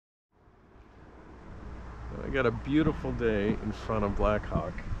got a beautiful day in front of Black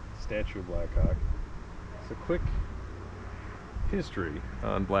Hawk, statue of Black Hawk. It's a quick history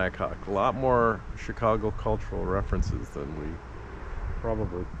on Black Hawk. A lot more Chicago cultural references than we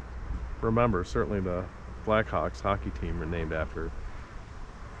probably remember. Certainly the Blackhawks hockey team are named after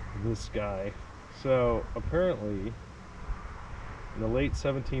this guy. So apparently in the late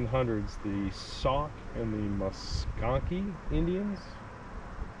 1700s, the Sauk and the Musconqui Indians,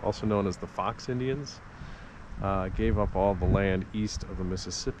 also known as the Fox Indians, gave up all the land east of the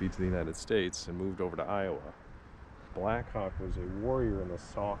Mississippi to the United States and moved over to Iowa. Black Hawk was a warrior in the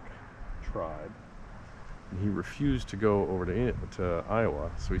Sauk tribe, and he refused to go over to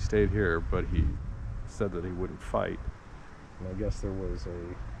Iowa, so he stayed here, but he said that he wouldn't fight. And I guess there was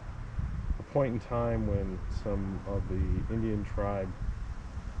a point in time when some of the Indian tribe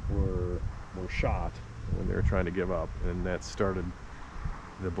were shot when they were trying to give up, and that started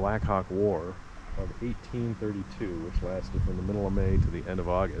the Black Hawk War of 1832, which lasted from the middle of May to the end of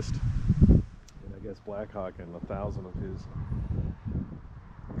August. And I guess Black Hawk and 1,000 of his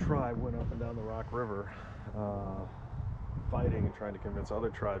tribe went up and down the Rock River fighting and trying to convince other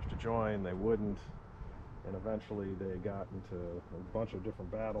tribes to join. They wouldn't, and eventually they got into a bunch of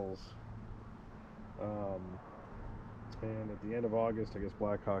different battles. And at the end of August, I guess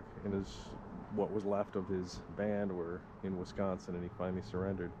Black Hawk and what was left of his band were in Wisconsin, and he finally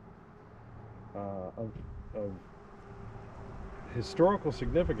surrendered. Of historical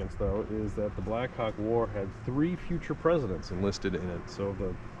significance, though, is that the Black Hawk War had 3 future presidents enlisted in it. So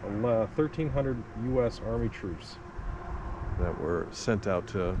the 1,300 U.S. Army troops that were sent out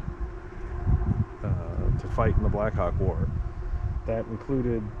to fight in the Black Hawk War. That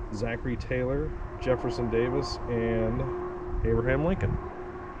included Zachary Taylor, Jefferson Davis, and Abraham Lincoln.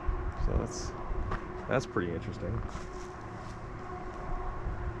 So that's pretty interesting.